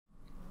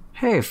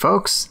Hey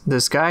folks,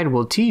 this guide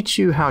will teach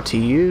you how to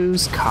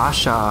use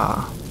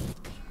Kasha.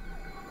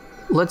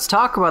 Let's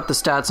talk about the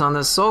stats on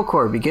this soul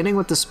core, beginning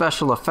with the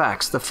special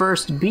effects. The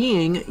first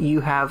being, you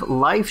have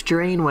life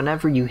drain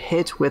whenever you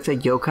hit with a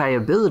yokai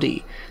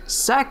ability.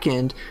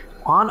 Second,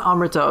 on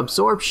Amrita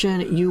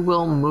absorption, you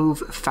will move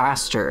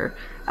faster.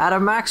 At a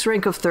max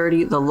rank of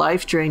 30, the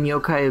life drain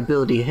yokai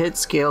ability hit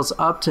scales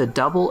up to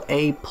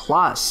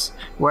AA+,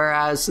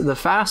 whereas the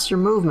faster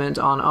movement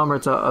on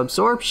Amrita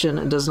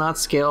absorption does not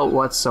scale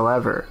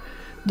whatsoever.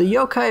 The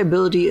yokai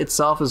ability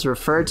itself is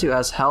referred to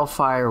as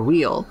Hellfire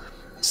Wheel.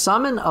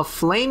 Summon a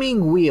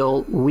flaming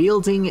wheel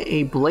wielding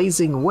a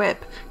blazing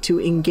whip to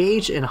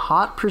engage in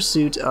hot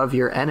pursuit of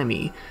your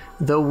enemy.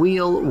 The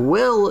wheel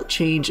will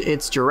change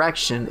its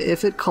direction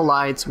if it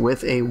collides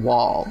with a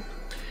wall.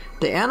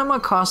 The anima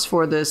cost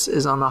for this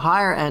is on the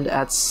higher end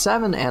at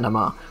 7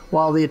 anima,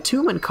 while the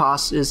attunement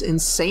cost is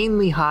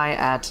insanely high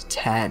at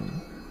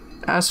 10.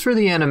 As for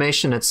the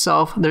animation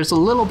itself, there's a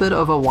little bit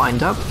of a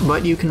wind-up,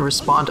 but you can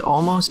respond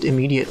almost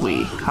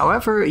immediately.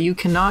 However, you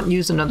cannot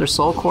use another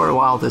soul core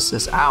while this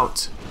is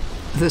out.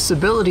 This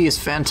ability is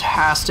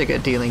fantastic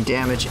at dealing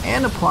damage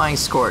and applying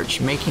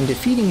Scorch, making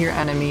defeating your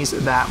enemies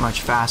that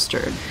much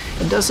faster.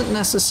 It doesn't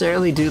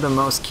necessarily do the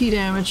most key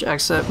damage,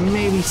 except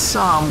maybe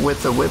some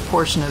with the whip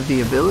portion of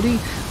the ability,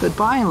 but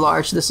by and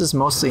large this is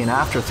mostly an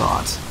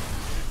afterthought.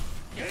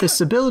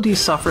 This ability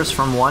suffers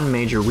from one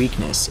major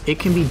weakness. It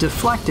can be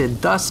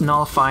deflected, thus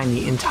nullifying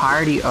the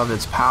entirety of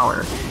its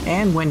power,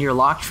 and when you're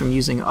locked from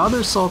using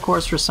other soul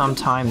cores for some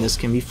time, this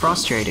can be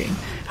frustrating.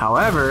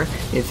 However,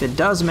 if it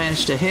does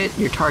manage to hit,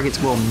 your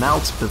targets will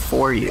melt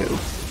before you.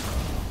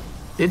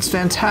 It's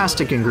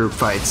fantastic in group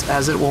fights,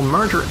 as it will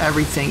murder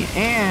everything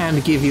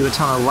and give you a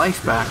ton of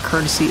life back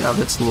courtesy of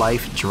its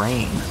life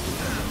drain.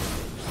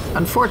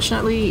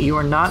 Unfortunately, you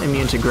are not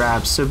immune to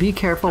grabs, so be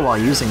careful while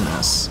using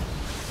this.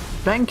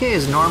 Benkei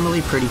is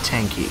normally pretty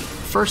tanky.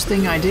 First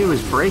thing I do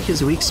is break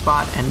his weak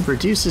spot and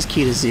reduce his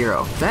ki to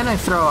 0. Then I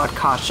throw out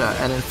Kasha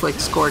and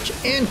inflict Scorch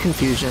and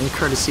Confusion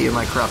courtesy of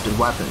my corrupted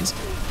weapons.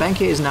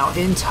 Benkei is now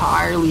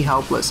entirely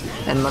helpless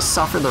and must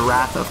suffer the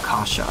wrath of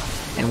Kasha.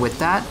 And with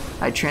that,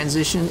 I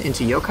transition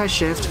into Yokai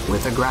Shift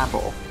with a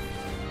grapple.